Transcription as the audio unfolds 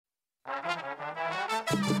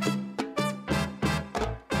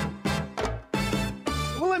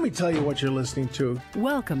Well, let me tell you what you're listening to.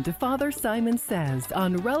 Welcome to Father Simon Says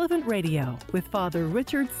on Relevant Radio with Father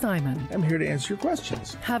Richard Simon. I'm here to answer your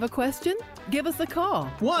questions. Have a question? Give us a call.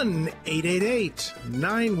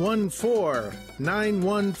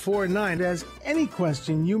 1-888-914-9149. As any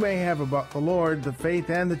question you may have about the Lord, the faith,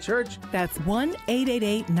 and the church. That's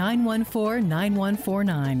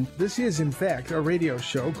 1-888-914-9149. This is, in fact, a radio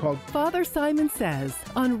show called Father Simon Says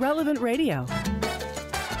on Relevant Radio.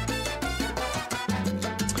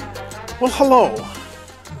 Well, hello.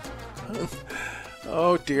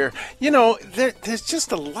 Oh, dear. You know, there's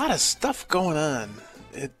just a lot of stuff going on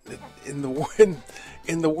in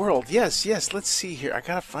the world. Yes, let's see here. I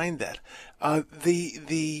got to find that.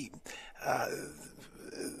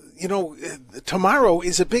 Tomorrow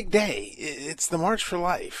is a big day. It's the March for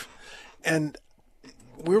Life. And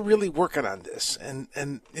we're really working on this.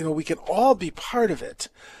 And we can all be part of it.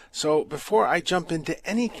 So before I jump into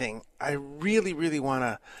anything, I really, really want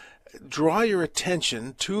to draw your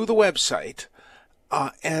attention to the website,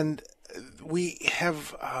 and we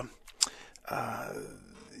have,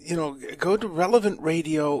 go to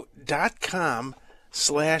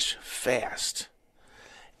relevantradio.com/fast,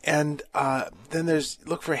 and then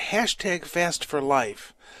look for hashtag Fast for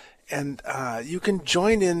Life, and you can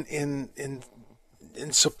join in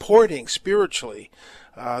supporting spiritually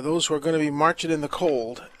those who are going to be marching in the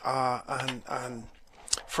cold on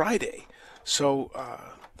Friday. So.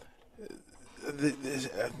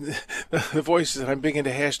 The voices that I'm big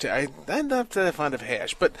into hashtag. I'm not that fond of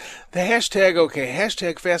hash, but the hashtag, okay,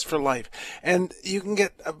 hashtag Fast for Life. And you can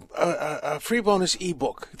get a free bonus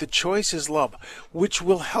ebook, The Choice is Love, which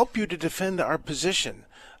will help you to defend our position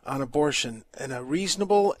on abortion in a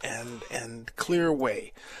reasonable and clear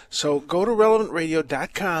way. So go to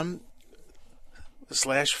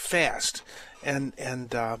relevantradio.com/fast and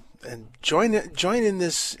join in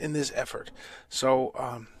this effort.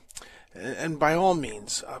 So. And by all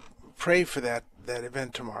means, pray for that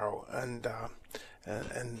event tomorrow. And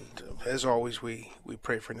as always, we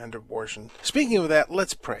pray for an end to abortion. Speaking of that,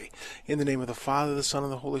 let's pray. In the name of the Father, the Son,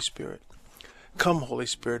 and the Holy Spirit. Come, Holy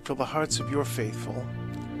Spirit, fill the hearts of your faithful,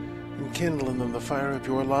 and kindle in them the fire of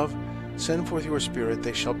your love. Send forth your Spirit,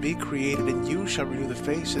 they shall be created, and you shall renew the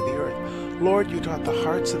face of the earth. Lord, you taught the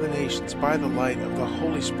hearts of the nations by the light of the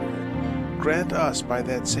Holy Spirit. Grant us, by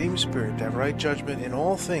that same Spirit, to have right judgment in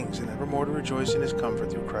all things, and evermore to rejoice in his comfort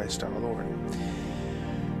through Christ our Lord.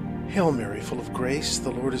 Hail Mary, full of grace, the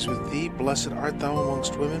Lord is with thee. Blessed art thou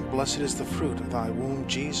amongst women, blessed is the fruit of thy womb,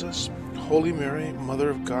 Jesus. Holy Mary, Mother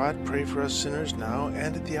of God, pray for us sinners now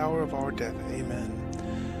and at the hour of our death. Amen.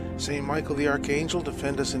 Saint Michael the Archangel,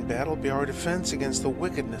 defend us in battle, be our defense against the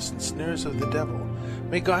wickedness and snares of the devil.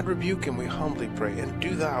 May God rebuke him, we humbly pray. And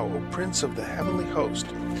do thou, O Prince of the heavenly host,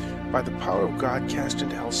 by the power of God, cast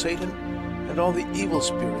into hell Satan and all the evil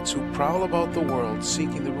spirits who prowl about the world,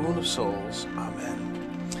 seeking the ruin of souls. Amen.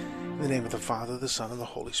 In the name of the Father, the Son, and the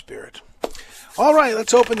Holy Spirit. All right,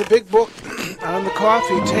 let's open the big book on the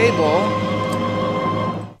coffee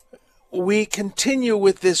table. We continue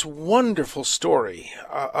with this wonderful story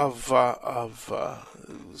of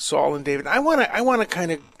Saul and David. I want to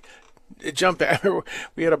kind of jump back.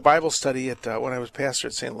 We had a Bible study at when I was pastor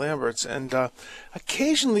at St. Lambert's, and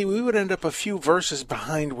occasionally we would end up a few verses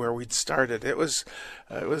behind where we'd started. It was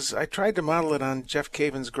I tried to model it on Jeff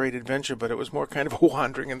Caven's Great Adventure, but it was more kind of a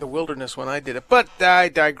wandering in the wilderness when I did it. But I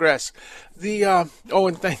digress. And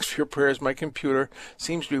thanks for your prayers. My computer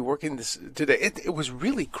seems to be working this today. It was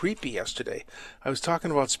really creepy yesterday. I was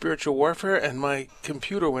talking about spiritual warfare, and my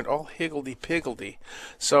computer went all higgledy-piggledy.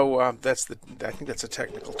 So I think that's a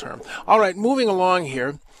technical term. All right, moving along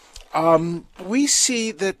here. We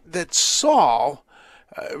see that Saul.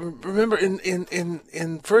 Remember, in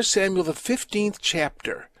 1 Samuel, the 15th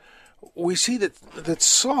chapter, we see that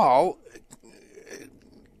Saul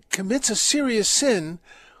commits a serious sin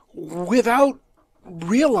without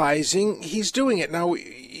realizing he's doing it. Now,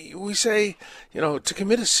 we say, to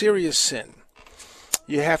commit a serious sin,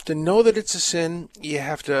 you have to know that it's a sin, you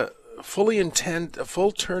have to fully intend a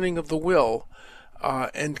full turning of the will,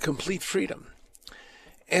 and complete freedom.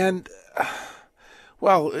 And...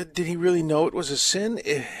 well, did he really know it was a sin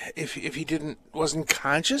if he wasn't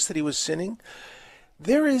conscious that he was sinning?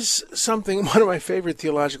 There is something, one of my favorite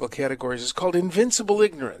theological categories is called invincible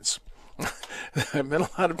ignorance. I've met a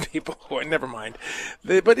lot of people never mind.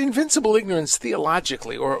 But invincible ignorance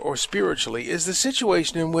theologically or spiritually is the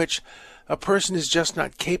situation in which a person is just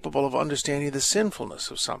not capable of understanding the sinfulness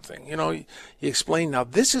of something. You explain, now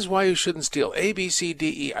this is why you shouldn't steal. A, B, C,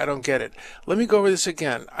 D, E, I don't get it. Let me go over this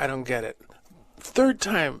again. I don't get it. third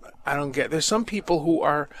time I don't get. There's some people who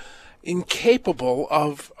are incapable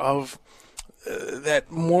of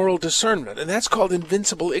that moral discernment, and that's called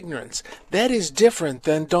invincible ignorance. That is different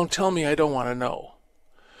than don't tell me I don't want to know.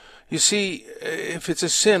 You see, if it's a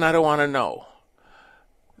sin, I don't want to know.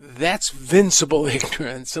 That's vincible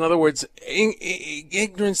ignorance. In other words,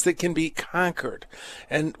 ignorance that can be conquered.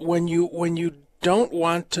 And when you don't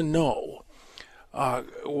want to know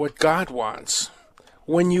what God wants,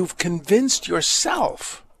 when you've convinced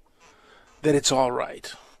yourself that it's all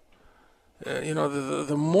right,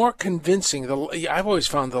 the more convincing, I've always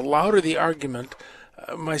found the louder the argument,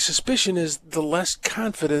 my suspicion is the less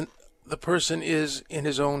confident the person is in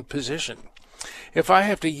his own position. If I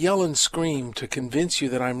have to yell and scream to convince you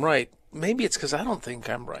that I'm right, maybe it's because I don't think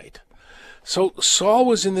I'm right. So Saul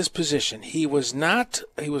was in this position. He was in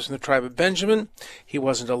the tribe of Benjamin. He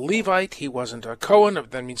wasn't a Levite. He wasn't a Cohen,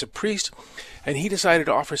 that means a priest. And he decided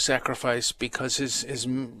to offer sacrifice because his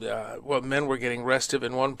men were getting restive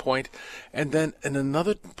in one point. And then in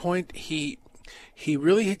another point, he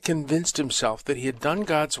really had convinced himself that he had done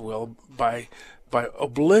God's will by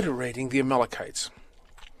obliterating the Amalekites.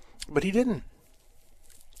 But he didn't.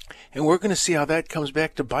 And we're going to see how that comes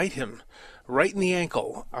back to bite him right in the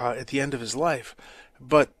ankle at the end of his life.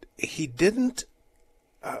 But he didn't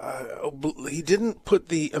put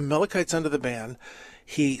the Amalekites under the ban.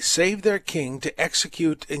 He saved their king to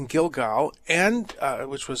execute in Gilgal, and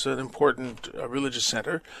which was an important religious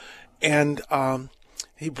center, and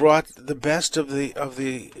he brought the best of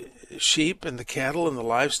the sheep and the cattle and the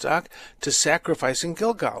livestock to sacrifice in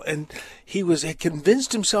Gilgal. And he had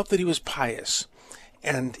convinced himself that he was pious.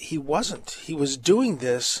 And he wasn't. He was doing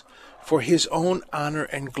this for his own honor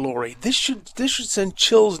and glory. This should send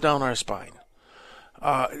chills down our spine.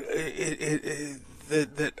 That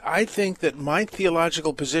I think that my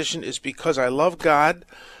theological position is because I love God,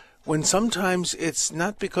 when sometimes it's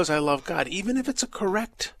not because I love God, even if it's a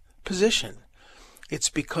correct position. It's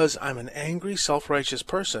because I'm an angry, self-righteous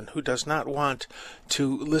person who does not want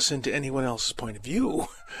to listen to anyone else's point of view.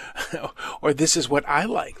 Or this is what I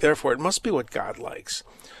like, therefore it must be what God likes.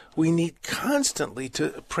 We need constantly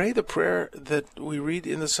to pray the prayer that we read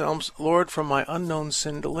in the Psalms, Lord, from my unknown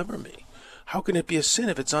sin deliver me. How can it be a sin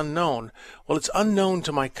if it's unknown? Well, it's unknown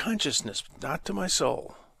to my consciousness, not to my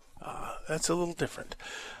soul. That's a little different.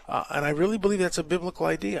 And I really believe that's a biblical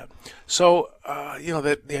idea. So,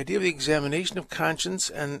 that the idea of the examination of conscience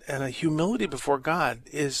and a humility before God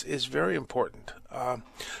is very important.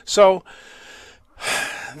 So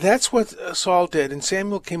that's what Saul did. And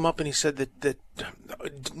Samuel came up and he said that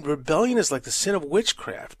rebellion is like the sin of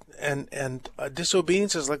witchcraft, and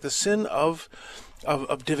disobedience is like the sin of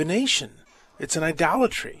divination. It's an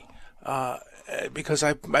idolatry, because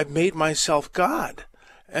I've made myself God.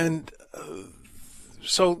 And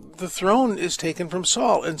so the throne is taken from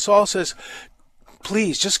Saul, and Saul says,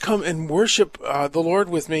 please just come and worship the Lord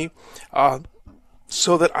with me,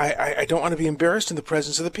 so that I don't want to be embarrassed in the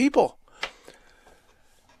presence of the people.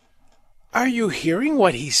 Are you hearing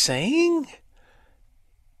what he's saying?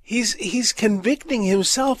 He's convicting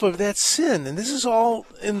himself of that sin, and this is all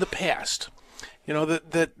in the past.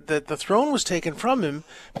 That the throne was taken from him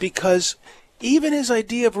because even his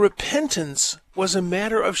idea of repentance was a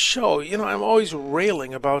matter of show. I'm always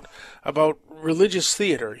railing about religious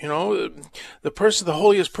theater. The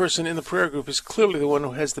holiest person in the prayer group is clearly the one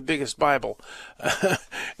who has the biggest Bible,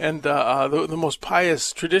 and the most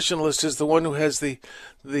pious traditionalist is the one who has the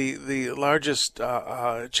largest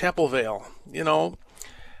chapel veil.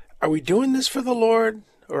 Are we doing this for the Lord,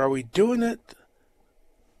 or are we doing it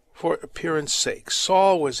for appearance sake?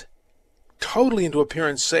 Saul was totally into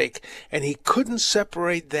appearance sake, and he couldn't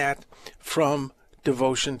separate that from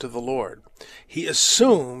devotion to the Lord. He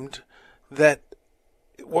assumed that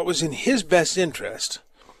what was in his best interest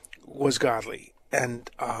was godly,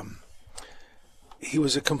 and he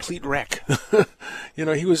was a complete wreck.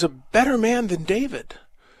 He was a better man than David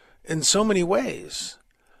in so many ways.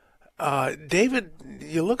 David,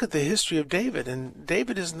 you look at the history of David, and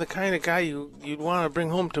David isn't the kind of guy you'd want to bring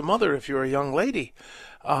home to mother if you're a young lady.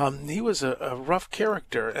 He was a rough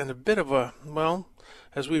character and a bit of a,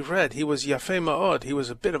 as we've read, he was Yafeh Ma'od. He was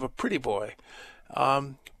a bit of a pretty boy.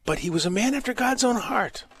 But he was a man after God's own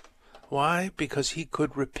heart. Why? Because he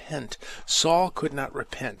could repent. Saul could not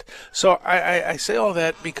repent. So I say all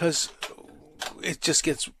that because it just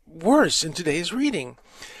gets worse in today's reading.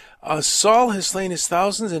 Saul has slain his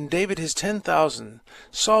thousands and David his 10,000.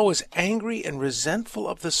 Saul was angry and resentful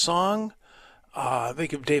of the song. They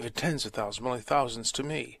give David tens of thousands, only thousands to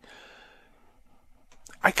me.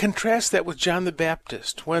 I contrast that with John the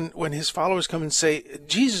Baptist when his followers come and say,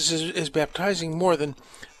 Jesus is baptizing more than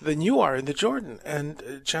you are in the Jordan.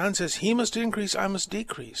 And John says, he must increase, I must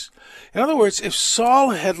decrease. In other words, if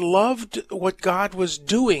Saul had loved what God was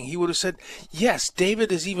doing, he would have said, yes,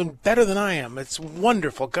 David is even better than I am. It's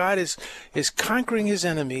wonderful. God is conquering his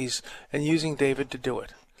enemies and using David to do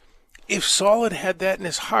it. If Saul had had that in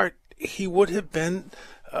his heart, he would have been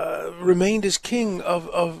remained as king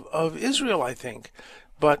of Israel, I think.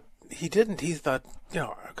 But he didn't. He thought,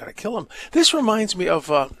 I've got to kill him. This reminds me of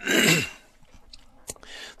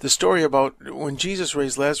the story about when Jesus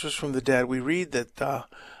raised Lazarus from the dead. We read that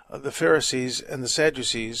the Pharisees and the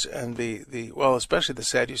Sadducees and especially the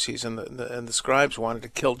Sadducees and the scribes wanted to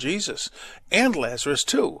kill Jesus and Lazarus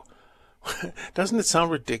too. Doesn't it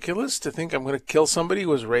sound ridiculous to think I'm going to kill somebody who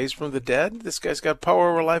was raised from the dead? This guy's got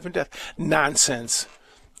power over life and death. Nonsense.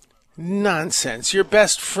 Your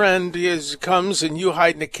best friend comes and you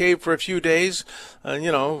hide in a cave for a few days,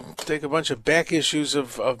 take a bunch of back issues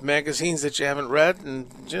of magazines that you haven't read, and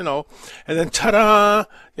then ta-da,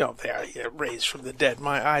 they're raised from the dead.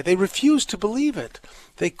 My eye. They refused to believe it.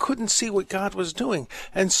 They couldn't see what God was doing.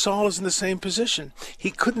 And Saul is in the same position.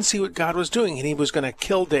 He couldn't see what God was doing, and he was going to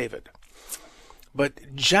kill David.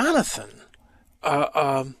 But Jonathan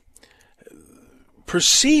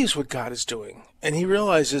perceives what God is doing, and he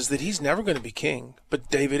realizes that he's never going to be king, but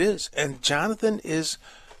David is. And Jonathan is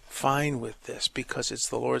fine with this because it's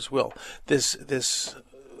the Lord's will. This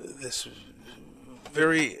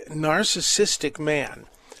very narcissistic man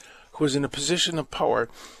who was in a position of power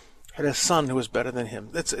had a son who was better than him.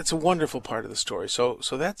 It's a wonderful part of the story. So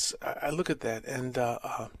that's, I look at that and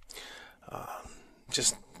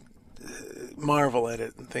just marvel at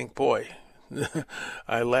it and think, boy,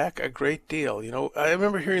 I lack a great deal. I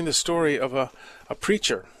remember hearing the story of a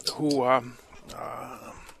preacher who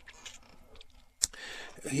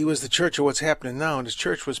he was the church of what's happening now, and his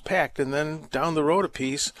church was packed. And then down the road a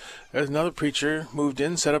piece, there's another preacher moved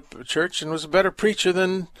in, set up a church, and was a better preacher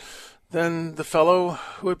than the fellow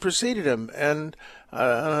who had preceded him. And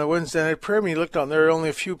on a Wednesday night prayer meeting, he looked out, and there were only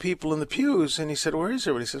a few people in the pews. And he said, "Where is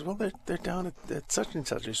everybody?" He says, "Well, they're down at such and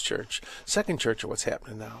such's church, second church of what's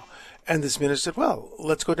happening now." And this minister said, "Well,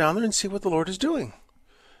 let's go down there and see what the Lord is doing."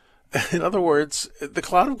 In other words, the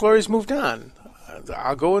cloud of glory has moved on.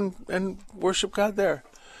 I'll go and worship God there.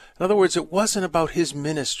 In other words, it wasn't about his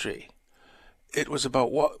ministry. It was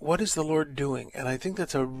about what is the Lord doing? And I think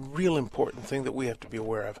that's a real important thing that we have to be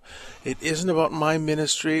aware of. It isn't about my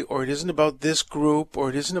ministry, or it isn't about this group, or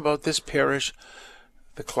it isn't about this parish.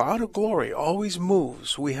 The cloud of glory always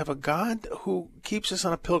moves. We have a God who keeps us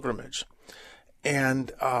on a pilgrimage.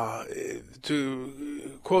 And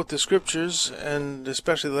to quote the scriptures, and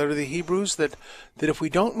especially the letter of the Hebrews, that if we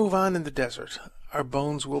don't move on in the desert, our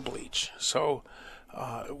bones will bleach. So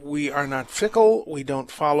we are not fickle. We don't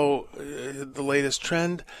follow the latest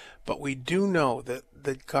trend, but we do know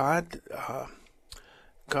that God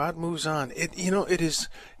moves on. It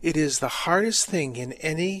is the hardest thing in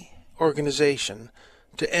any organization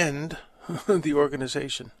to end the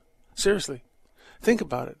organization. Seriously. Think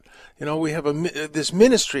about it. We have this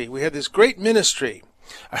ministry. We had this great ministry.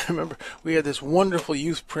 I remember we had this wonderful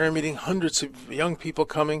youth prayer meeting, hundreds of young people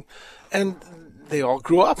coming, and they all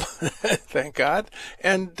grew up, thank God.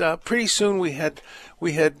 And pretty soon we had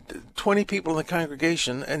 20 people in the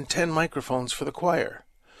congregation and 10 microphones for the choir.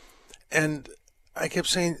 And I kept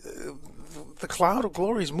saying, the cloud of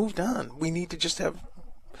glory has moved on. We need to just have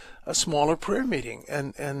a smaller prayer meeting,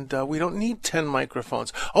 and we don't need 10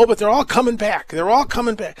 microphones. Oh, but they're all coming back.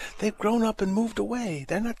 They've grown up and moved away.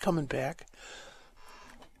 They're not coming back.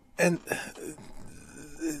 And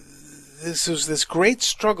this was this great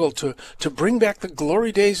struggle to bring back the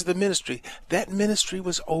glory days of the ministry. That ministry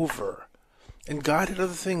was over, and God had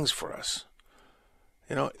other things for us.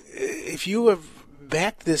 If you have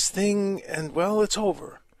backed this thing and, well, it's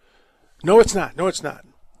over. No, it's not.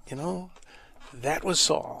 That was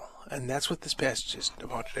Saul. And that's what this passage is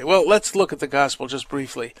about today. Well, let's look at the gospel just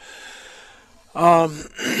briefly.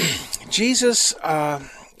 Jesus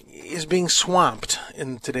is being swamped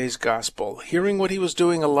in today's gospel. Hearing what he was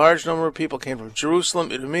doing, a large number of people came from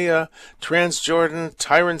Jerusalem, Idumea, Transjordan,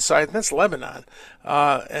 Tyre and Sidon. That's Lebanon.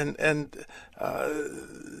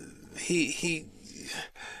 He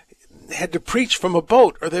had to preach from a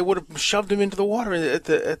boat, or they would have shoved him into the water at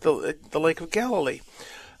the Lake of Galilee.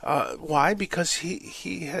 Why? Because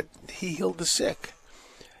he healed the sick.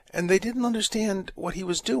 And they didn't understand what he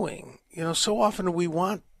was doing. So often we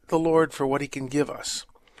want the Lord for what he can give us.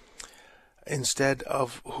 instead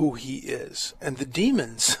of who he is. And the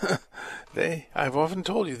demons, I've often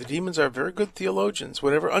told you, the demons are very good theologians.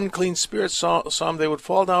 Whatever unclean spirits saw him, they would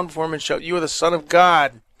fall down before him and shout, "You are the Son of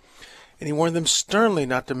God." And he warned them sternly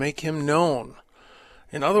not to make him known.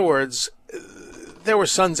 In other words, there were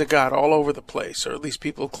sons of God all over the place, or at least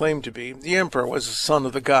people claimed to be. The emperor was a son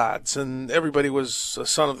of the gods, and everybody was a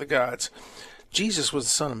son of the gods. Jesus was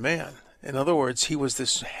the Son of Man. In other words, he was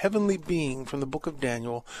this heavenly being from the book of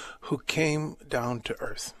Daniel who came down to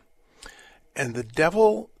earth. And the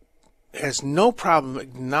devil has no problem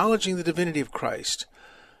acknowledging the divinity of Christ,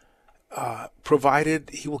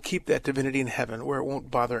 provided he will keep that divinity in heaven where it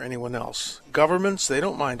won't bother anyone else. Governments, they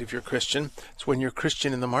don't mind if you're Christian. It's when you're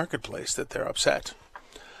Christian in the marketplace that they're upset.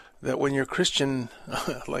 That when you're Christian,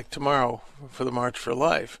 like tomorrow for the March for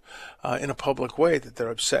Life, in a public way, that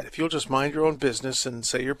they're upset. If you'll just mind your own business and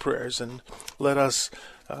say your prayers and let us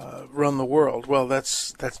run the world, well,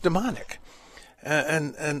 that's demonic.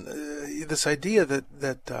 And this idea that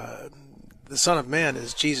the Son of Man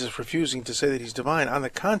is Jesus refusing to say that he's divine. On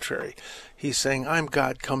the contrary, he's saying, "I'm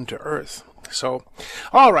God come to earth." So,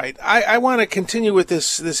 all right, I want to continue with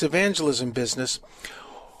this evangelism business.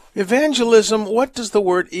 Evangelism, what does the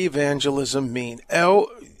word evangelism mean?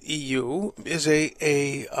 L-E-U is a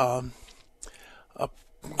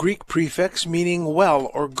Greek prefix meaning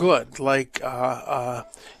well or good, like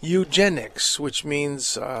eugenics, which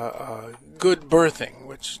means good birthing,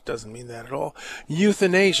 which doesn't mean that at all.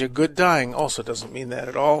 Euthanasia, good dying, also doesn't mean that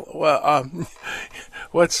at all. Well,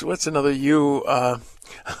 what's another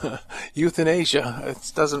euthanasia?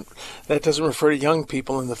 That doesn't refer to young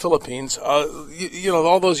people in the Philippines. You know,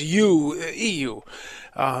 all those EU.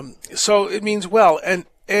 So it means well. And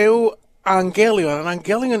Evangelion. An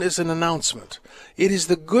Evangelion is an announcement. It is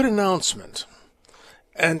the good announcement.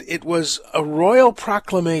 And it was a royal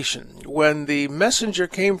proclamation when the messenger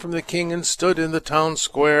came from the king and stood in the town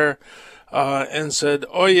square and said,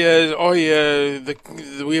 "Oye,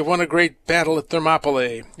 we have won a great battle at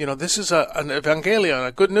Thermopylae." You know, this is an Evangelion,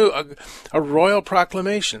 a good news, a royal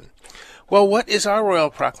proclamation. Well, what is our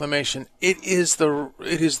royal proclamation? It is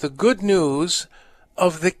the good news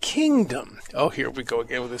of the kingdom. Oh, here we go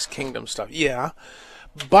again with this kingdom stuff. Yeah.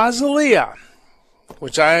 Basileia,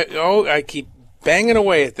 which I keep banging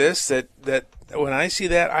away at this, that when I see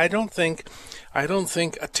that, I don't think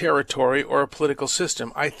a territory or a political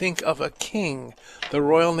system. I think of a king, the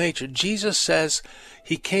royal nature. Jesus says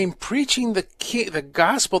he came preaching the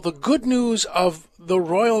gospel, the good news of the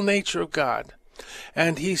royal nature of God.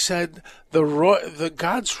 And he said, the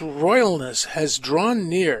God's royalness has drawn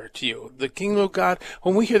near to you. The kingdom of God,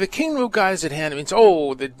 when we hear the kingdom of God is at hand, it means,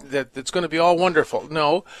 that it's going to be all wonderful.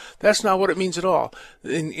 No, that's not what it means at all.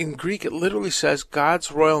 In Greek, it literally says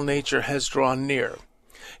God's royal nature has drawn near.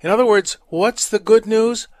 In other words, what's the good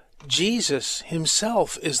news? Jesus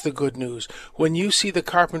himself is the good news. When you see the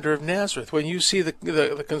carpenter of Nazareth, when you see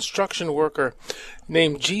the construction worker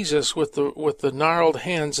named Jesus with the gnarled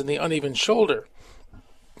hands and the uneven shoulder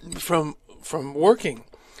from working,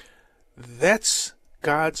 that's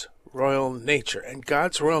God's royal nature, and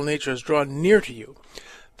God's royal nature is drawn near to you.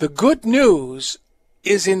 The good news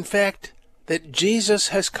is, in fact, that Jesus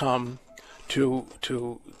has come to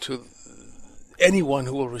anyone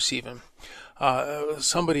who will receive him.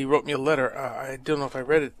 Somebody wrote me a letter. I don't know if I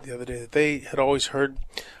read it the other day. That they had always heard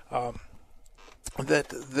that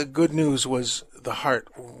the good news was the heart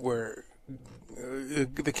where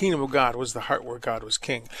the kingdom of God was the heart where God was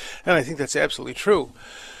king, and I think that's absolutely true.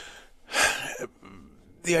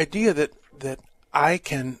 The idea that I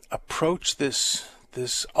can approach this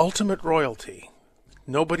ultimate royalty,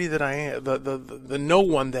 nobody that I am, the no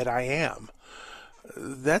one that I am,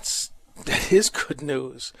 that is good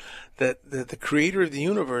news. That the creator of the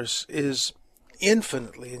universe is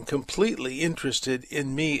infinitely and completely interested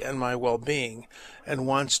in me and my well-being and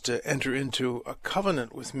wants to enter into a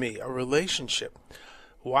covenant with me, a relationship.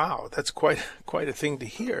 Wow, that's quite a thing to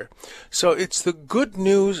hear. So it's the good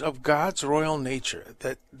news of God's royal nature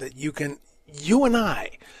that you and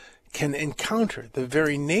I can encounter the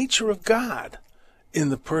very nature of God in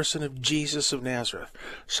the person of Jesus of Nazareth.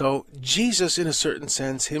 So Jesus, in a certain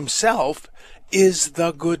sense, himself is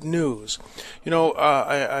the good news. You know,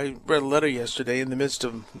 I read a letter yesterday in the midst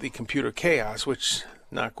of the computer chaos, which,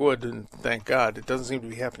 knock wood, and thank God, it doesn't seem to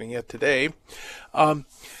be happening yet today.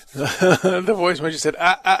 The voice manager said,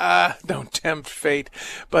 don't tempt fate.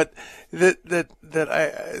 But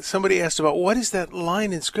somebody asked about, what is that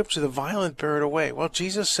line in Scripture, the violent bear it away? Well,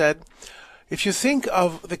 Jesus said, if you think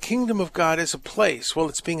of the kingdom of God as a place, well,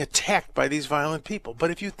 it's being attacked by these violent people.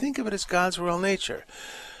 But if you think of it as God's royal nature,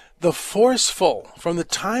 the forceful, from the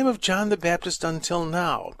time of John the Baptist until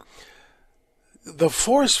now, the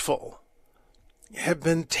forceful have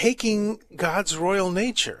been taking God's royal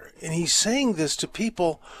nature, and he's saying this to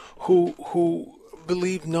people who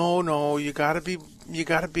believe no, you got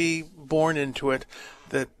to be born into it,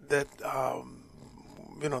 that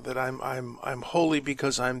I'm holy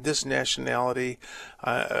because I'm this nationality,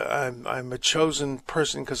 I'm a chosen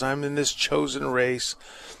person because I'm in this chosen race.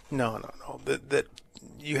 No, that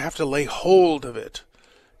you have to lay hold of it.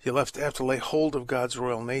 You'll have to lay hold of God's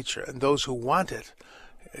royal nature, and those who want it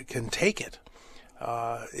can take it.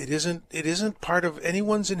 It isn't part of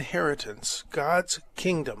anyone's inheritance. God's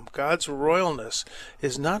kingdom, God's royalness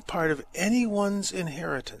is not part of anyone's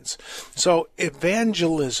inheritance. So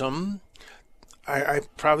evangelism, I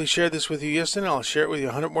probably shared this with you yesterday, and I'll share it with you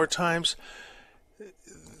 100 more times.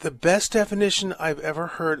 The best definition I've ever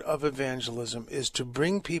heard of evangelism is to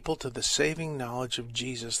bring people to the saving knowledge of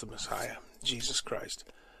Jesus the Messiah, Jesus Christ.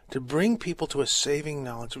 To bring people to a saving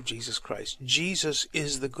knowledge of Jesus Christ. Jesus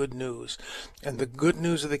is the good news. And the good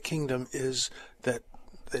news of the kingdom is that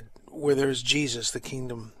where there's Jesus, the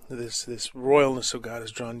kingdom, this royalness of God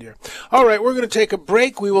is drawn near. All right, we're going to take a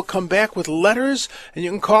break. We will come back with letters, and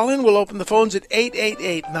you can call in. We'll open the phones at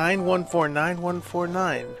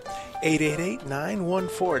 888-914-9149.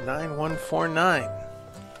 888-914-9149.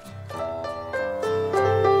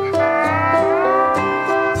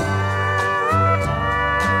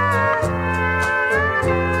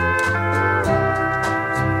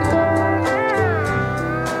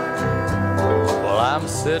 I'm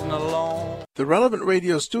sitting alone. The Relevant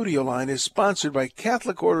Radio studio line is sponsored by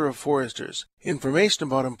Catholic Order of Foresters. Information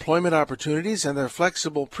about employment opportunities and their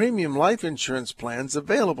flexible premium life insurance plans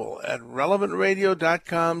available at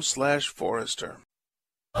relevantradio.com/forester.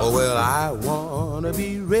 Oh, well, I want to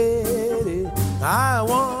be ready. I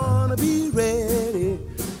want to be ready.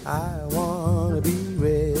 I want to be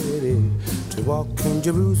ready to walk in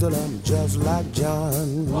Jerusalem just like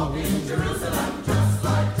John. Walk in Jerusalem just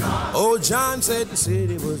like John. Oh, John said the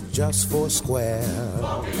city was just 4 square.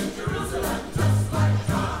 Walk in Jerusalem just like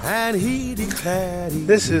John. And he declared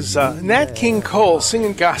This is Nat King Cole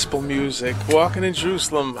singing gospel music, Walking in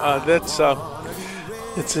Jerusalem.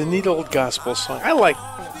 It's a neat old gospel song. I like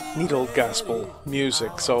neat old gospel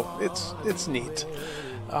music, so it's neat.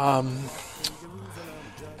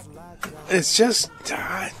 It's just,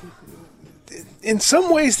 in some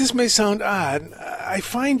ways this may sound odd. I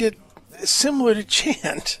find it similar to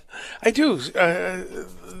chant. I do,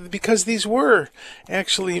 because these were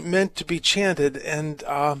actually meant to be chanted and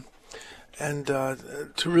to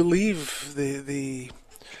relieve the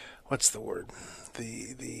what's the word,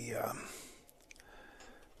 the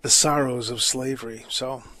sorrows of slavery.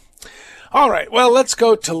 So, all right, well, let's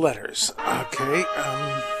go to letters. Okay.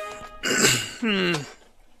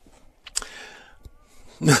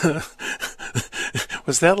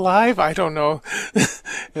 Was that live? I don't know.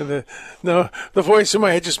 The voice in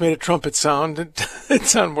my head just made a trumpet sound. It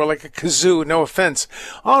sounded more like a kazoo. No offense.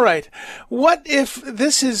 All right. What if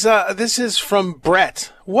this is from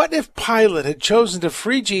Brett? What if Pilate had chosen to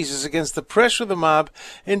free Jesus against the pressure of the mob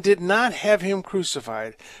and did not have him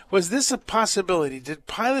crucified? Was this a possibility? Did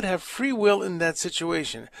Pilate have free will in that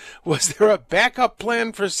situation? Was there a backup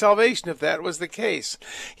plan for salvation if that was the case?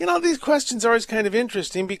 You know, these questions are always kind of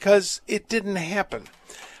interesting because it didn't happen.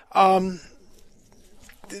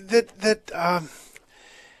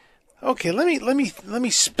 Okay, let me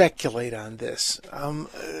speculate on this,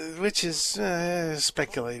 which is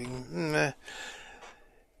speculating.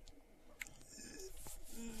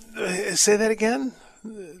 Say that again.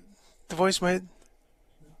 The voice in my head.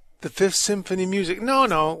 The Fifth Symphony music.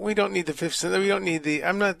 No, we don't need the Fifth Symphony. We don't need the.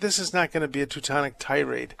 This is not going to be a Teutonic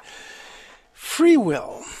tirade. Free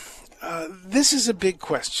will. This is a big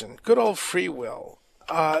question. Good old free will.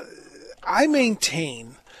 I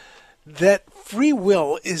maintain that free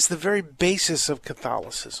will is the very basis of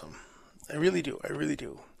Catholicism. I really do.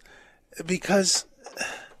 Because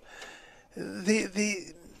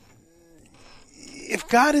if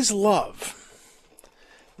God is love,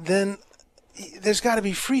 then there's got to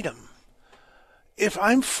be freedom. If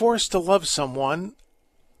I'm forced to love someone,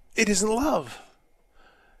 it isn't love.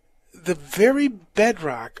 The very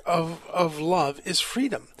bedrock of love is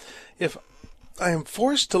freedom. If I am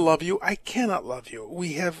forced to love you, I cannot love you.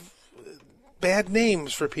 We have bad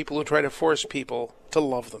names for people who try to force people to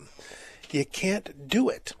love them. You can't do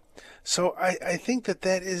it. So I think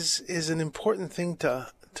that is an important thing to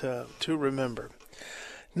remember.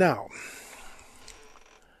 Now,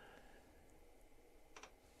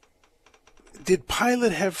 did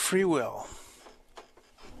Pilate have free will?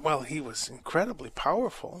 Well, he was incredibly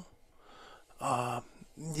powerful.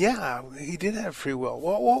 Yeah, he did have free will.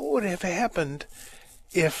 Well, what would have happened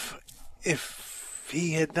if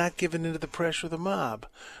he had not given in to the pressure of the mob.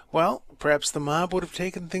 Well, perhaps the mob would have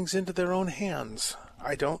taken things into their own hands.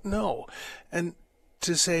 I don't know. And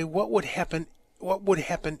to say what would happen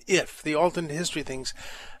if, the alternate history things,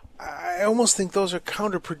 I almost think those are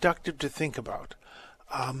counterproductive to think about.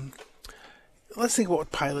 Let's think about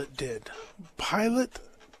what Pilate did. Pilate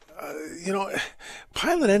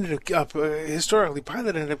ended up, historically,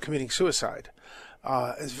 Pilate ended up committing suicide.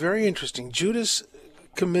 It's very interesting. Judas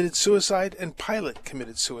committed suicide and Pilate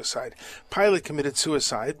committed suicide. Pilate committed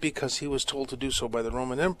suicide because he was told to do so by the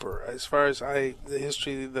Roman emperor. As far as the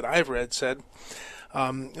history that I've read said,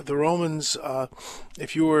 the Romans,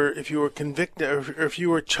 if you were convicted, or if you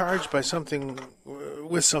were charged by something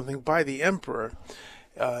by the emperor,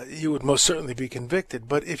 you would most certainly be convicted.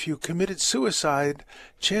 But if you committed suicide,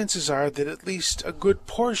 chances are that at least a good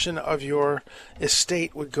portion of your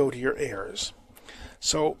estate would go to your heirs.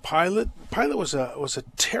 So Pilate was a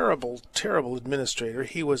terrible, terrible administrator.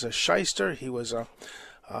 He was a shyster. He was a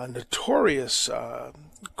notorious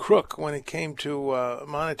crook when it came to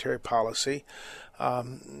monetary policy.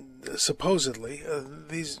 Supposedly,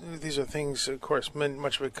 these are things, of course,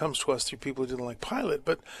 much of it comes to us through people who didn't like Pilate,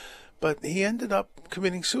 but he ended up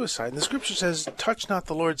committing suicide. And the scripture says, touch not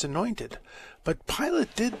the Lord's anointed. But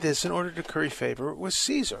Pilate did this in order to curry favor with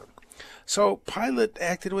Caesar. So Pilate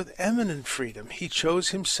acted with eminent freedom. He chose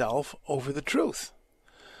himself over the truth,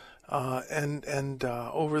 and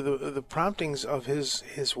over the promptings of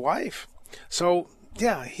his wife. So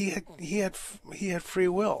yeah, he had free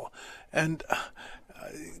will, and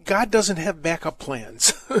God doesn't have backup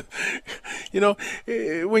plans.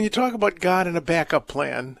 When you talk about God and a backup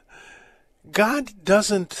plan, God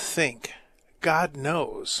doesn't think. God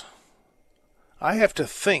knows. I have to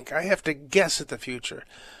think. I have to guess at the future.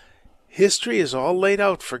 History is all laid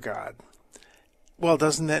out for God. Well,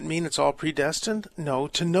 doesn't that mean it's all predestined? No,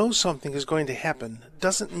 to know something is going to happen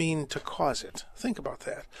doesn't mean to cause it. Think about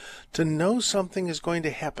that. To know something is going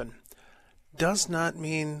to happen does not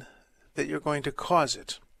mean that you're going to cause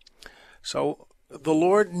it. So the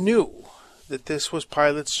Lord knew that this was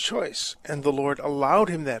Pilate's choice, and the Lord allowed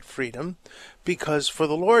him that freedom, because for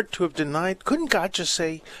the Lord to have denied, couldn't God just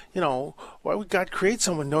say, why would God create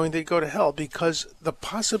someone knowing they'd go to hell? Because the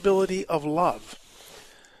possibility of love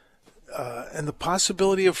and the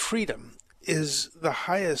possibility of freedom is the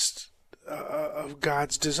highest of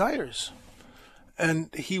God's desires,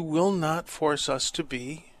 and He will not force us to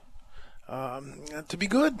be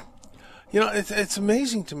good. It's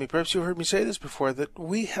amazing to me, perhaps you've heard me say this before, that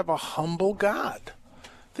we have a humble God.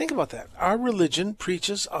 Think about that. Our religion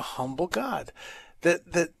preaches a humble God.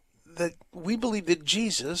 That we believe that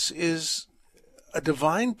Jesus is a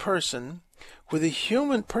divine person with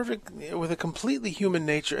a completely human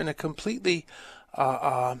nature and a completely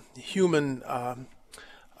human and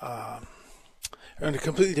a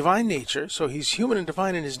completely divine nature. So he's human and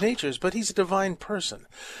divine in his natures, but he's a divine person.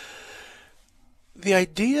 The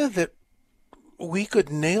idea that we could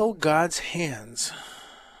nail God's hands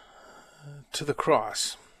to the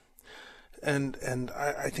cross, and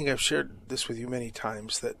I think I've shared this with you many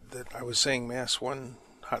times, that I was saying Mass one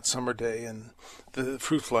hot summer day, and the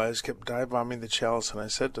fruit flies kept dive-bombing the chalice, and I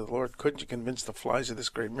said to the Lord, couldn't you convince the flies of this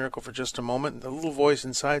great miracle for just a moment? And the little voice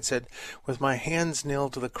inside said, with my hands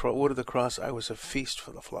nailed to the wood of the cross, I was a feast for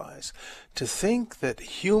the flies. To think that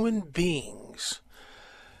human beings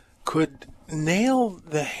could nail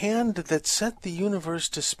the hand that set the universe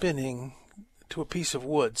to spinning to a piece of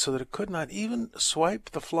wood so that it could not even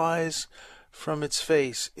swipe the flies from its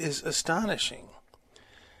face is astonishing.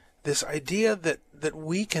 This idea that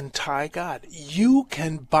we can tie God. You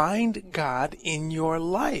can bind God in your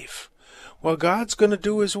life. Well, God's going to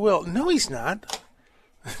do His will. No, He's not.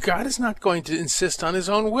 God is not going to insist on His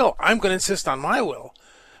own will. I'm going to insist on my will.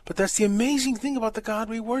 But that's the amazing thing about the God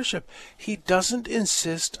we worship. He doesn't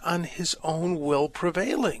insist on His own will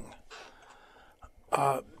prevailing.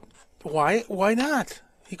 Why not?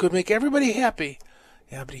 He could make everybody happy.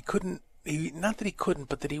 Yeah, but He couldn't. Not that He couldn't,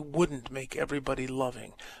 but that He wouldn't make everybody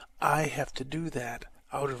loving. I have to do that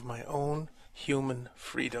out of my own human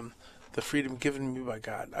freedom, the freedom given me by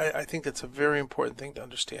God. I think that's a very important thing to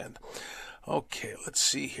understand. Okay, let's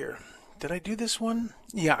see here. Did I do this one?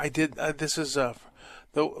 Yeah, I did. This is the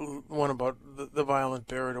one about the violent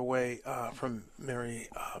bear it away from Mary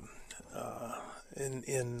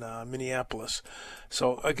in Minneapolis.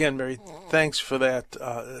 So again, Mary, thanks for that.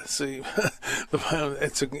 See,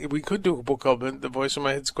 we could do a book club, and the voice in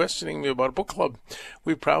my head's questioning me about a book club.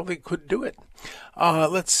 We probably could do it.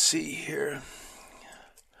 Let's see here.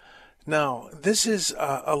 Now, this is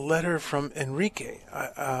a letter from Enrique.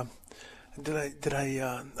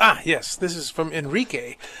 Yes, this is from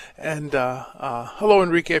Enrique. And hello,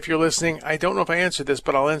 Enrique, if you're listening. I don't know if I answered this,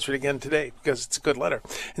 but I'll answer it again today because it's a good letter.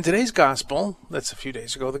 In today's gospel, that's a few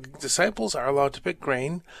days ago, the disciples are allowed to pick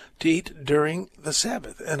grain to eat during the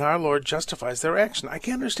Sabbath, and our Lord justifies their action. I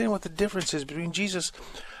can't understand what the difference is between Jesus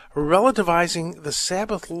relativizing the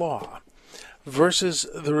Sabbath law versus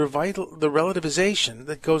the relativization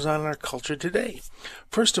that goes on in our culture today.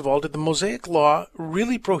 First of all, did the Mosaic law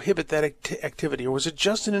really prohibit that activity, or was it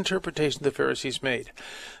just an interpretation the Pharisees made?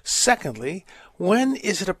 Secondly, when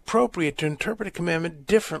is it appropriate to interpret a commandment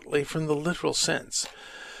differently from the literal sense?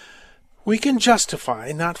 We can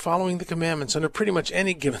justify not following the commandments under pretty much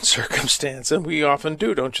any given circumstance, and we often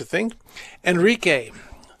do, don't you think? Enrique,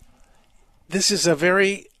 this is a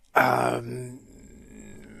very a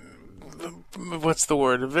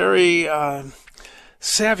very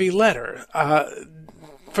savvy letter.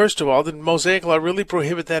 First of all, did Mosaic law really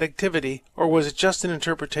prohibit that activity, or was it just an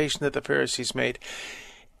interpretation that the Pharisees made?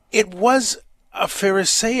 It was a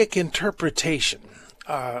Pharisaic interpretation,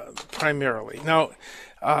 primarily. Now,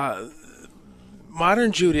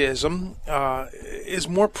 modern Judaism is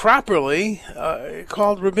more properly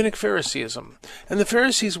called Rabbinic Phariseeism. And the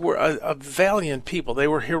Pharisees were a valiant people. They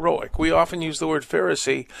were heroic. We often use the word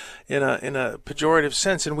Pharisee in a pejorative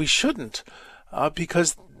sense, and we shouldn't,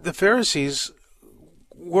 because the Pharisees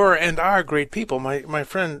were and are great people. My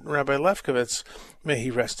friend Rabbi Lefkowitz, may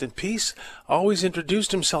he rest in peace, always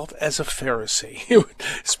introduced himself as a Pharisee.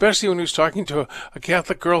 Especially when he was talking to a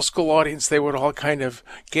Catholic girls' school audience, they would all kind of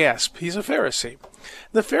gasp, he's a Pharisee.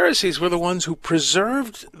 The Pharisees were the ones who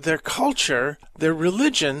preserved their culture, their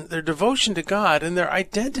religion, their devotion to God, and their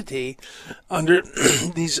identity under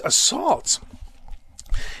these assaults.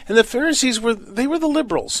 And the Pharisees were the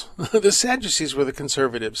liberals. The Sadducees were the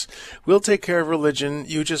conservatives. We'll take care of religion.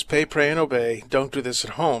 You just pay, pray, and obey. Don't do this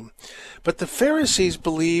at home. But the Pharisees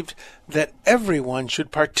believed that everyone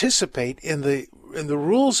should participate in the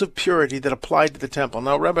rules of purity that applied to the temple.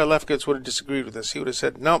 Now, Rabbi Lefkowitz would have disagreed with this. He would have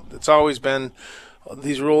said, no, it's always been,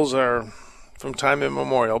 these rules are from time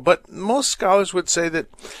immemorial. But most scholars would say that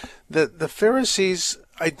the Pharisees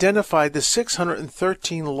identified the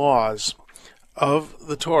 613 laws of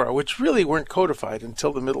the Torah, which really weren't codified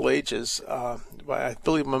until the Middle Ages. I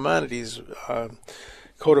believe Maimonides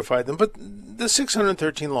codified them, but the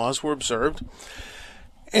 613 laws were observed.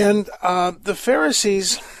 And the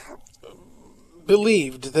Pharisees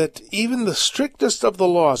believed that even the strictest of the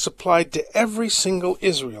laws applied to every single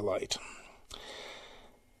Israelite.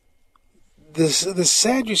 The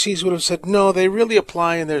Sadducees would have said, no, they really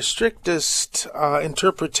apply in their strictest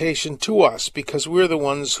interpretation to us, because we're the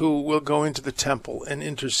ones who will go into the temple and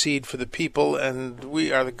intercede for the people, and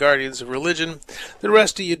we are the guardians of religion. The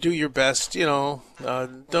rest of you do your best, don't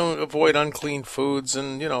avoid unclean foods,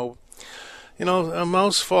 and, a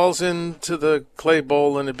mouse falls into the clay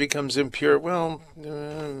bowl and it becomes impure. Well,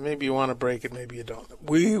 maybe you want to break it, maybe you don't.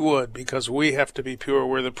 We would, because we have to be pure.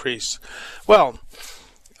 We're the priests. Well,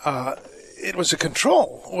 it was a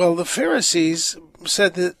control. Well, the Pharisees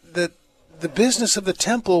said that the business of the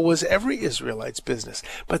temple was every Israelite's business.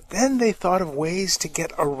 But then they thought of ways to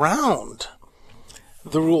get around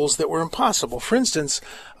the rules that were impossible. For instance,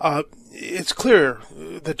 it's clear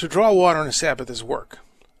that to draw water on a Sabbath is work.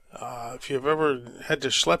 If you've ever had to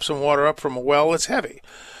schlep some water up from a well, it's heavy.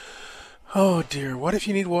 Oh dear, what if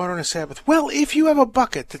you need water on a Sabbath? Well, if you have a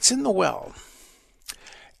bucket that's in the well,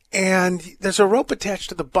 and there's a rope attached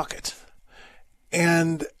to the bucket,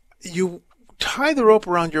 and you tie the rope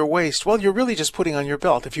around your waist, well, you're really just putting on your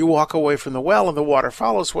belt. If you walk away from the well and the water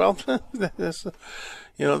follows, well, that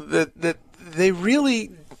they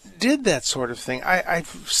really did that sort of thing.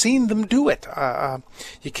 I've seen them do it.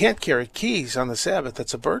 You can't carry keys on the Sabbath.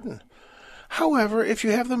 That's a burden. However, if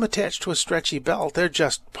you have them attached to a stretchy belt, they're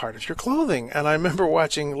just part of your clothing. And I remember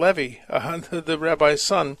watching Levi, the rabbi's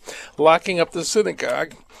son, locking up the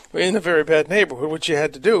synagogue in a very bad neighborhood, which you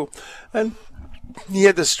had to do. And he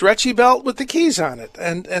had the stretchy belt with the keys on it.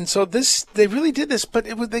 And so they really did this, but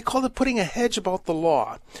they called it putting a hedge about the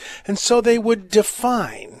law. And so they would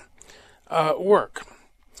define work.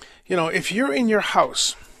 If you're in your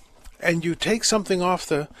house and you take something off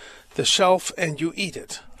the shelf and you eat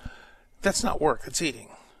it, that's not work, it's eating.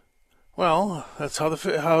 Well, that's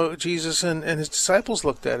how Jesus and his disciples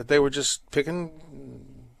looked at it. They were just picking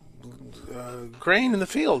grain in the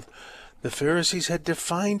field. The Pharisees had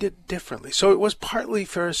defined it differently. So it was partly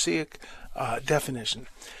Pharisaic definition.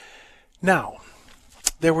 Now,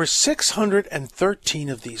 there were 613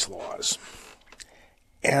 of these laws,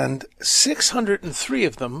 and 603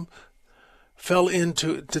 of them fell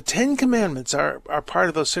into the 10 Commandments are part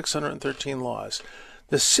of those 613 laws.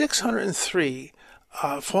 The 603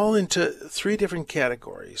 fall into three different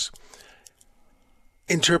categories.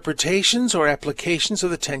 Interpretations or applications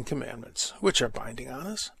of the Ten Commandments, which are binding on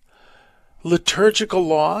us. Liturgical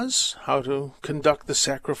laws, how to conduct the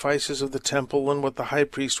sacrifices of the temple and what the high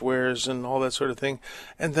priest wears and all that sort of thing.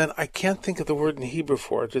 And then I can't think of the word in Hebrew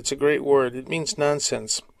for it. It's a great word. It means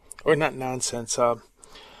nonsense. Or not nonsense. I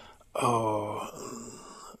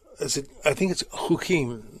think it's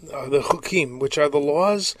hukim. The hukim, which are the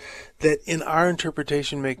laws that in our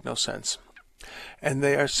interpretation make no sense. And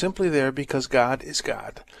they are simply there because God is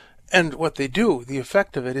God. And what they do, the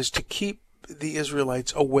effect of it, is to keep the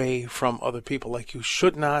Israelites away from other people. Like you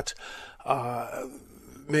should not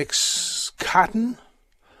mix cotton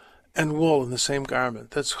and wool in the same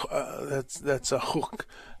garment. That's a hook.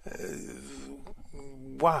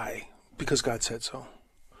 Why? Because God said so.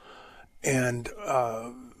 And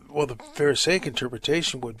the Pharisaic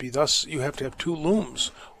interpretation would be, thus you have to have two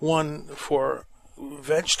looms, one for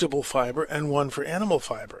vegetable fiber and one for animal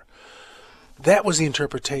fiber. That was the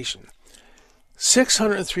interpretation.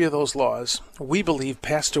 603 of those laws, we believe,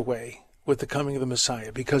 passed away with the coming of the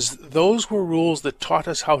Messiah, because those were rules that taught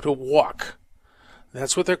us how to walk.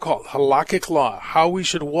 That's what they're called, halakhic law, how we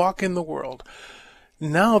should walk in the world.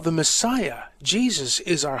 Now the Messiah, Jesus,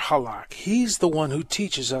 is our halak. He's the one who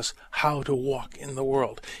teaches us how to walk in the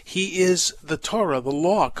world. He is the Torah, the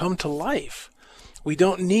law, come to life. We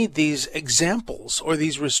don't need these examples or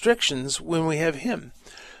these restrictions when we have him.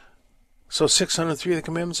 So 603 of the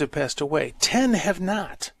commandments have passed away. 10 have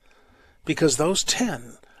not, because those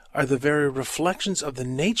 10 are the very reflections of the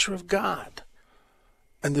nature of God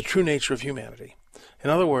and the true nature of humanity. In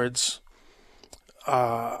other words,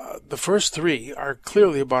 the first 3 are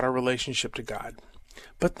clearly about our relationship to God.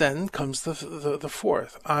 But then comes the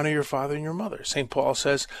fourth, honor your father and your mother. St. Paul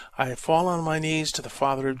says, I fall on my knees to the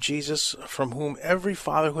Father of Jesus, from whom every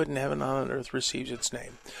fatherhood in heaven and on earth receives its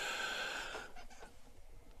name.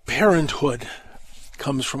 Parenthood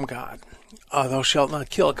comes from God. Thou shalt not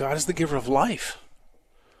kill. God is the giver of life.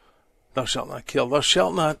 Thou shalt not kill. Thou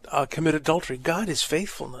shalt not commit adultery. God is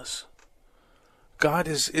faithfulness. God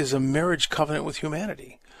is a marriage covenant with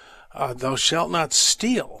humanity. Thou shalt not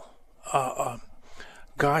steal.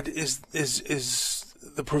 God is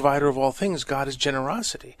the provider of all things. God is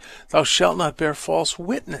generosity. Thou shalt not bear false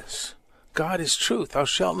witness. God is truth. Thou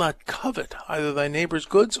shalt not covet either thy neighbor's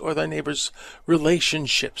goods or thy neighbor's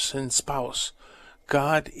relationships and spouse.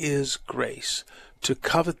 God is grace. To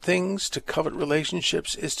covet things, to covet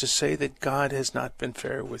relationships, is to say that God has not been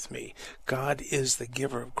fair with me. God is the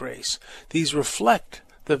giver of grace. These reflect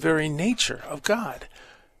the very nature of God,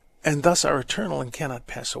 and thus are eternal and cannot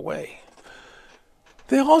pass away.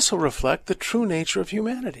 They also reflect the true nature of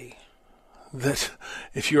humanity. That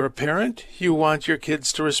if you're a parent, you want your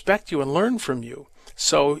kids to respect you and learn from you.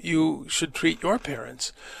 So you should treat your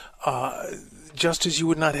parents. Just as you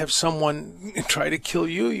would not have someone try to kill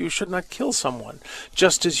you, you should not kill someone.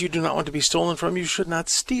 Just as you do not want to be stolen from, you should not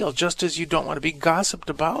steal. Just as you don't want to be gossiped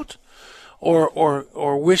about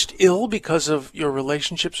or wished ill because of your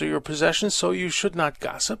relationships or your possessions, so you should not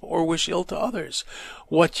gossip or wish ill to others.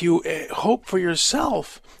 What you hope for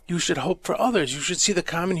yourself, you should hope for others. You should see the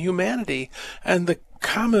common humanity and the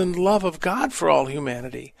common love of God for all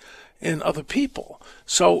humanity in other people.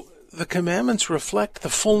 So the commandments reflect the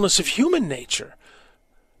fullness of human nature.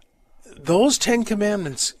 Those 10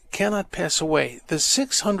 commandments cannot pass away. The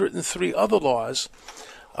 603 other laws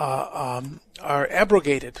are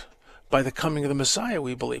abrogated by the coming of the Messiah,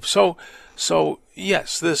 we believe. So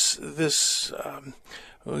yes, this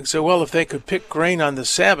we say, well, if they could pick grain on the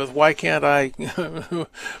Sabbath, why can't I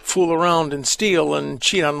fool around and steal and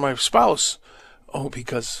cheat on my spouse? Oh,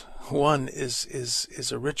 because one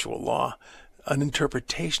is a ritual law, an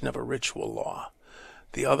interpretation of a ritual law.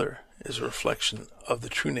 The other is a reflection of the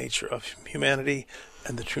true nature of humanity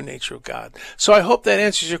and the true nature of God. So I hope that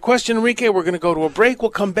answers your question, Enrique. We're going to go to a break.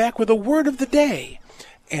 We'll come back with a word of the day.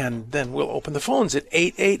 And then we'll open the phones at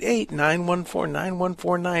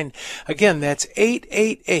 888-914-9149. Again, that's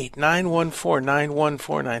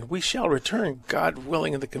 888-914-9149. We shall return, God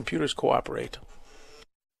willing, and the computers cooperate.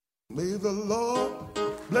 May the Lord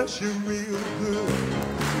bless you real good.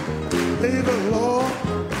 May the Lord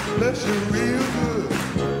bless you real good.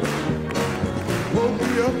 Woke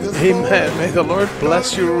me up this Amen. morning. May the Lord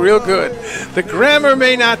bless you real good. The grammar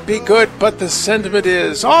may not be good, but the sentiment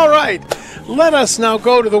is. All right. Let us now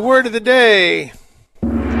go to the word of the day.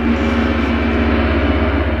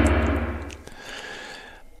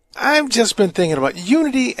 I've just been thinking about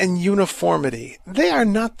unity and uniformity. They are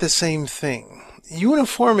not the same thing.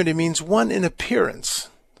 Uniformity means one in appearance.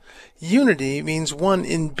 Unity means one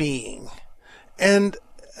in being. And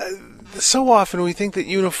so often we think that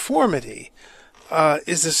uniformity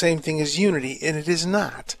is the same thing as unity, and it is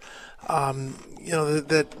not.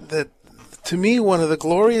 That to me, one of the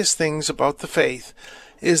glorious things about the faith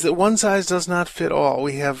is that one size does not fit all.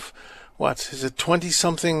 We have,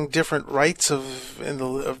 20-something different rites of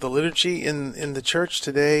the liturgy in the church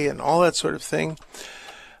today, and all that sort of thing.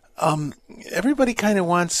 Everybody kind of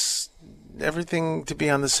wants everything to be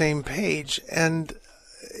on the same page, and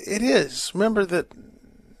it is. Remember that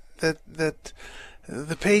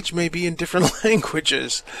the page may be in different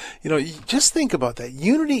languages. Just think about that.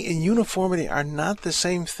 Unity and uniformity are not the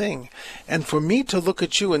same thing. And for me to look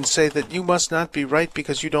at you and say that you must not be right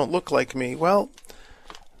because you don't look like me, well,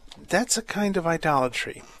 that's a kind of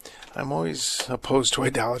idolatry. I'm always opposed to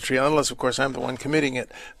idolatry, unless, of course, I'm the one committing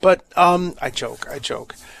it. But I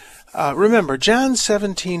joke. Remember, John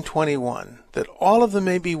 17:21, that all of them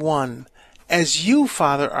may be one, as you,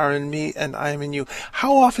 Father, are in me and I am in you.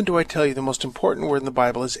 How often do I tell you the most important word in the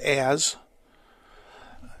Bible is as?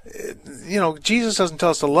 Jesus doesn't tell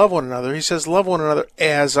us to love one another. He says, love one another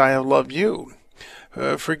as I have loved you.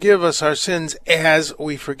 Forgive us our sins as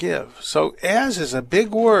we forgive. So as is a big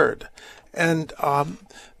word. And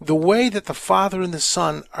the way that the Father and the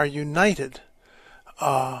Son are united,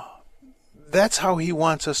 that's how he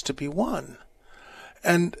wants us to be one.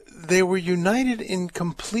 And they were united in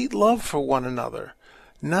complete love for one another,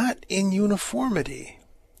 not in uniformity.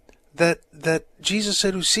 That Jesus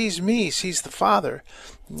said, who sees me sees the Father.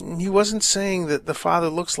 He wasn't saying that the Father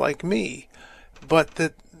looks like me, but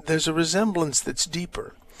that there's a resemblance that's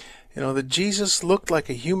deeper. That Jesus looked like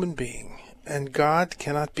a human being, and God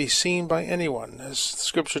cannot be seen by anyone. As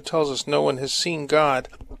Scripture tells us, no one has seen God.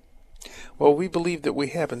 Well, we believe that we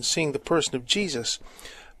have in seeing the person of Jesus,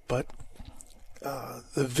 but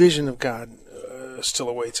the vision of God still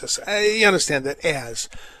awaits us. You understand that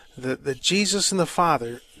that Jesus and the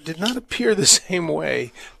Father did not appear the same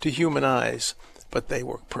way to human eyes, but they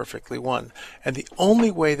were perfectly one. And the only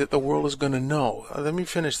way that the world is going to know, let me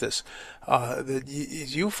finish this, that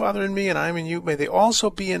you, Father, in me, and I am in you, may they also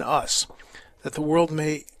be in us, that the world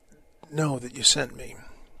may know that you sent me.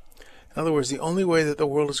 In other words, the only way that the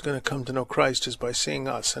world is going to come to know Christ is by seeing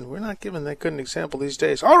us, and we're not given that good an example these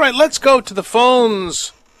days. All right, let's go to the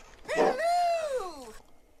phones.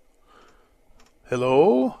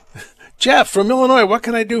 Hello? Jeff from Illinois, what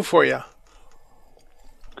can I do for you?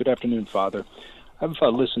 Good afternoon, Father. I've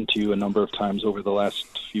listened to you a number of times over the last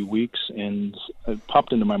few weeks, and it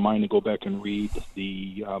popped into my mind to go back and read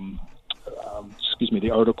the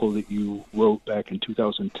article that you wrote back in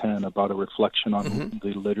 2010 about a reflection on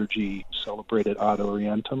the liturgy celebrated ad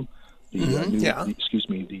orientem,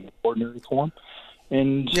 the ordinary form.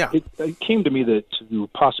 And it came to me that to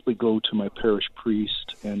possibly go to my parish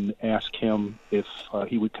priest and ask him if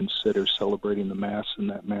he would consider celebrating the Mass in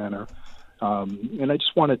that manner. And I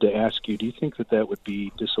just wanted to ask you, do you think that would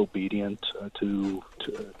be disobedient to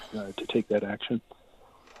take that action?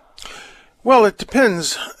 Well, it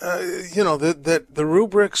depends. That the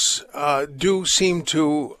rubrics do seem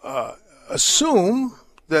to assume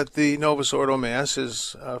that the Novus Ordo Mass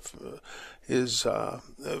is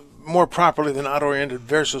more properly than ad orientem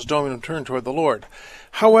versus Dominum turned toward the Lord.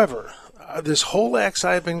 However, this whole axe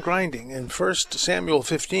I have been grinding in 1 Samuel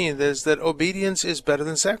 15 is that obedience is better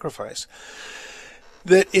than sacrifice.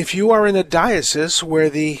 That if you are in a diocese where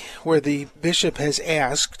the bishop has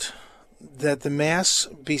asked that the Mass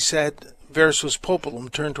be said versus populum,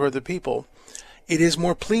 turned toward the people, it is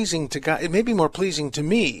more pleasing to God. It may be more pleasing to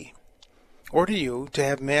me or to you to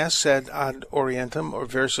have Mass said ad orientem or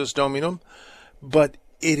versus Dominum, but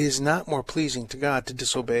it is not more pleasing to God to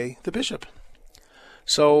disobey the bishop.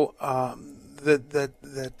 So I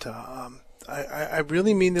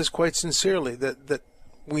really mean this quite sincerely, that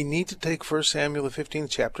we need to take 1 Samuel the 15th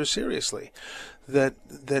chapter seriously. That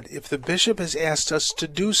if the bishop has asked us to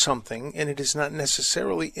do something and it is not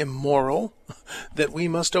necessarily immoral, that we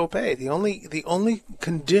must obey. The only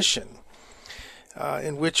condition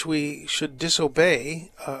in which we should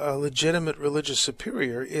disobey a legitimate religious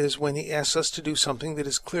superior is when he asks us to do something that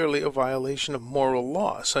is clearly a violation of moral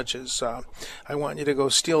law, such as, I want you to go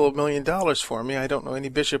steal $1 million for me. I don't know any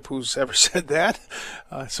bishop who's ever said that,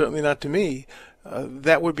 certainly not to me.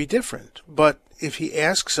 That would be different. But if he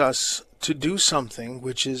asks us to do something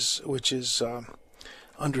which is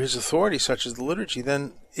under his authority, such as the liturgy,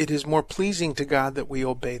 then it is more pleasing to God that we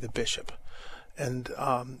obey the bishop. And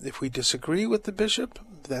if we disagree with the bishop,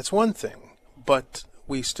 that's one thing, but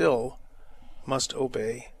we still must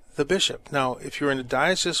obey the bishop. Now, if you're in a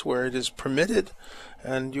diocese where it is permitted,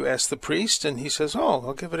 and you ask the priest, and he says, "Oh,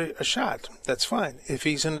 I'll give it a shot," that's fine. If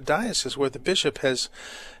he's in a diocese where the bishop has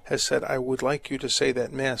said, "I would like you to say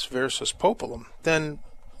that Mass versus populum," then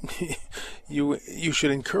you should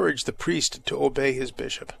encourage the priest to obey his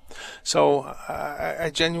bishop. So I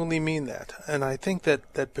genuinely mean that, and I think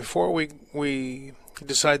that before we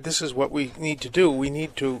decide this is what we need to do, we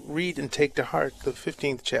need to read and take to heart the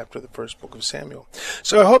 15th chapter of the first book of Samuel.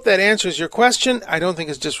 So I hope that answers your question. I don't think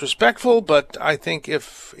it's disrespectful, but I think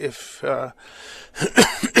if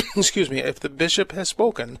excuse me, if the bishop has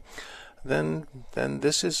spoken, then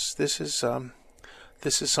this is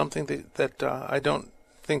something that I don't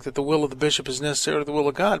think that the will of the bishop is necessarily the will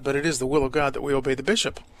of God, but it is the will of God that we obey the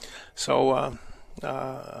bishop. So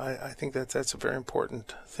I think that's a very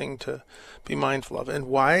important thing to be mindful of. And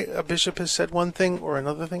why a bishop has said one thing or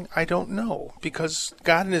another thing, I don't know, because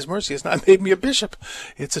God in his mercy has not made me a bishop.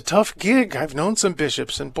 It's a tough gig. I've known some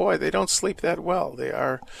bishops, and boy, they don't sleep that well. They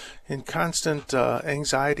are in constant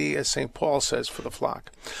anxiety, as St. Paul says, for the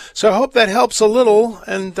flock. So I hope that helps a little,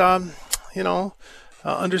 and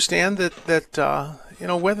understand that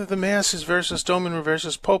whether the Mass is versus Domini or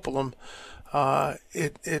versus populum,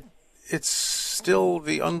 it's still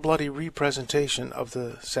the unbloody representation of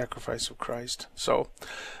the sacrifice of Christ. So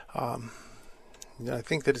I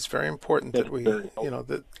think that it's very important that we,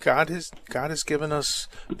 that God has given us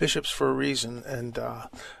bishops for a reason, and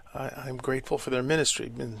I'm grateful for their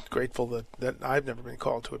ministry, and grateful that I've never been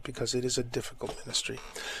called to it, because it is a difficult ministry.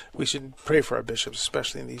 We should pray for our bishops,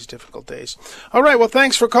 especially in these difficult days. All right, well,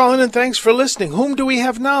 thanks for calling and thanks for listening. Whom do we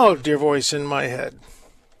have now, dear voice in my head?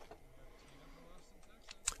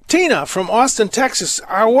 Tina from Austin, Texas.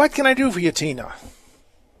 What can I do for you, Tina?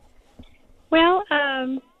 Well,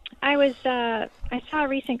 I saw a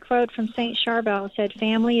recent quote from St. Charbel. It said,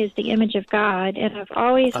 "Family is the image of God," and I've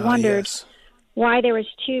always wondered why there was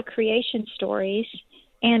two creation stories,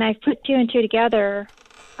 and I've put two and two together.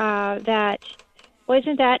 That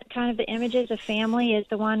wasn't that kind of the images of family is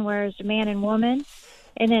the one where it's a man and woman,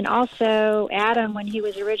 and then also Adam, when he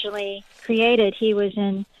was originally created, he was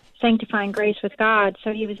in sanctifying grace with God,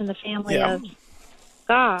 so he was in the family of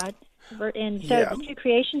God, and so the two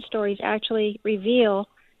creation stories actually reveal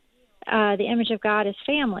the image of God as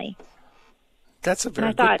family. That's a very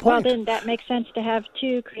good point. And I thought, well, then that makes sense to have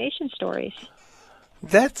two creation stories.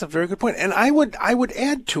 That's a very good point. And I would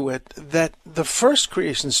add to it that the first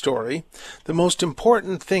creation story, the most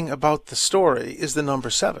important thing about the story is the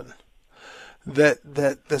number 7. That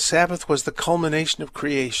the Sabbath was the culmination of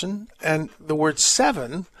creation, and the word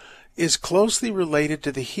 7 is closely related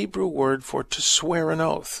to the Hebrew word for to swear an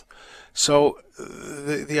oath. So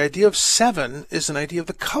the idea of 7 is an idea of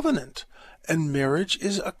the covenant, and marriage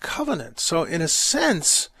is a covenant. So in a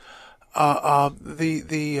sense,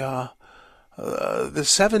 the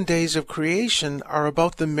 7 days of creation are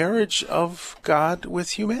about the marriage of God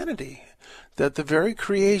with humanity. That the very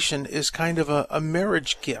creation is kind of a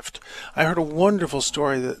marriage gift. I heard a wonderful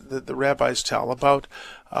story that the rabbis tell about,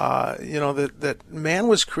 that man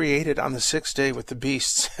was created on the 6th day with the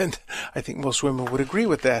beasts, and I think most women would agree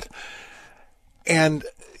with that. And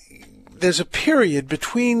there's a period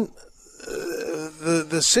between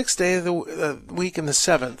the 6th day of the week and the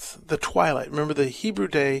 7th, the twilight. Remember, the Hebrew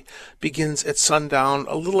day begins at sundown,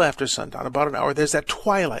 a little after sundown, about an hour. There's that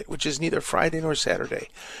twilight, which is neither Friday nor Saturday.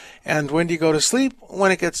 And when do you go to sleep?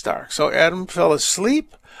 When it gets dark. So Adam fell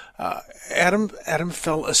asleep. Adam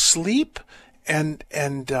fell asleep, and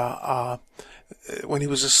when he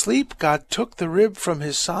was asleep, God took the rib from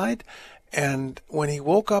his side, and when he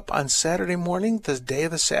woke up on Saturday morning, the day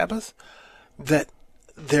of the Sabbath, that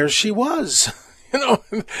there she was,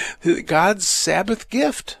 God's Sabbath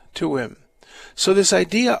gift to him. So this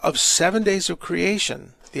idea of 7 days of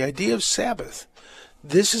creation, the idea of Sabbath,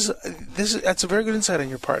 that's a very good insight on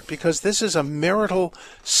your part, because this is a marital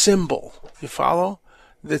symbol. You follow?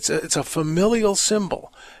 It's a familial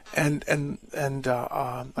symbol, and I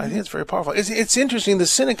think it's very powerful. It's interesting. The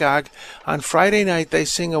synagogue on Friday night, they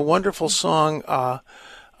sing a wonderful song,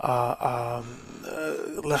 Lecha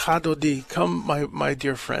Dodi, come, my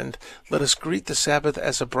dear friend, let us greet the Sabbath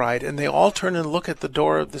as a bride. And they all turn and look at the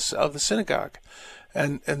door of the synagogue,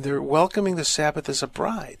 and they're welcoming the Sabbath as a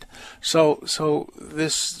bride. So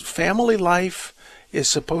this family life is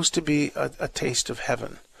supposed to be a taste of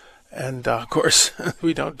heaven. And of course,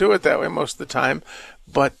 we don't do it that way most of the time,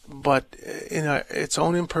 but in its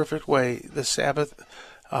own imperfect way, the Sabbath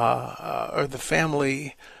or the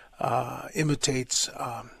family imitates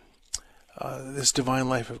this divine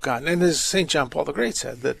life of God. And as St. John Paul the Great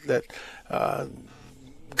said, that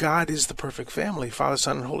God is the perfect family, Father,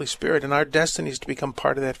 Son, and Holy Spirit, and our destiny is to become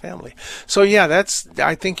part of that family. So yeah,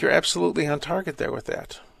 I think you're absolutely on target there with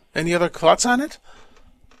that. Any other thoughts on it?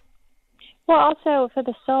 Well, also for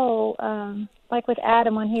the soul, like with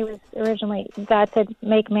Adam, when he was originally, God said,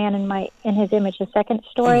 "Make man in His image." The second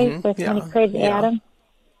story was when He created Adam.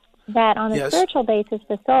 That on the spiritual basis,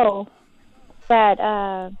 the soul, that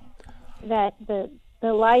the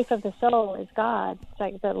life of the soul is God. It's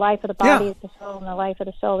like the life of the body is the soul, and the life of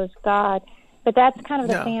the soul is God. But that's kind of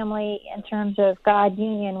the family in terms of God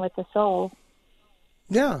union with the soul.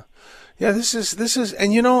 Yeah. Yeah, this is,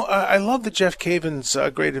 and you know, I love the Jeff Caven's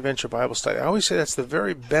Great Adventure Bible Study. I always say that's the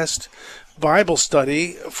very best Bible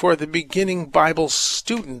study for the beginning Bible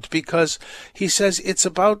student, because he says it's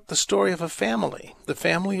about the story of a family, the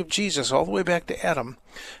family of Jesus, all the way back to Adam.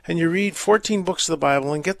 And you read 14 books of the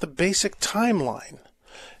Bible and get the basic timeline.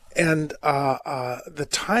 And the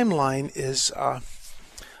timeline is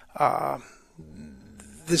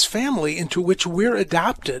this family into which we're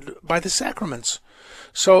adopted by the sacraments.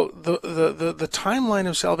 So the timeline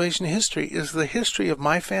of salvation history is the history of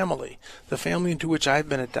my family, the family into which I've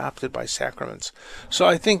been adopted by sacraments. So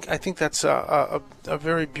I think that's a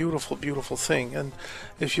very beautiful, beautiful thing. And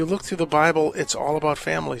if you look through the Bible, it's all about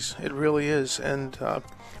families. It really is. And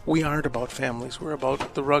we aren't about families. We're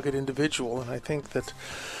about the rugged individual. And I think that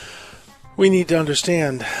we need to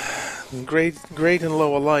understand, great and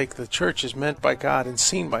low alike, the church is meant by God and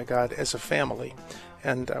seen by God as a family.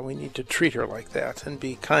 And we need to treat her like that and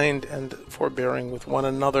be kind and forbearing with one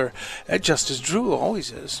another, just as Drew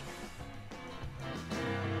always is.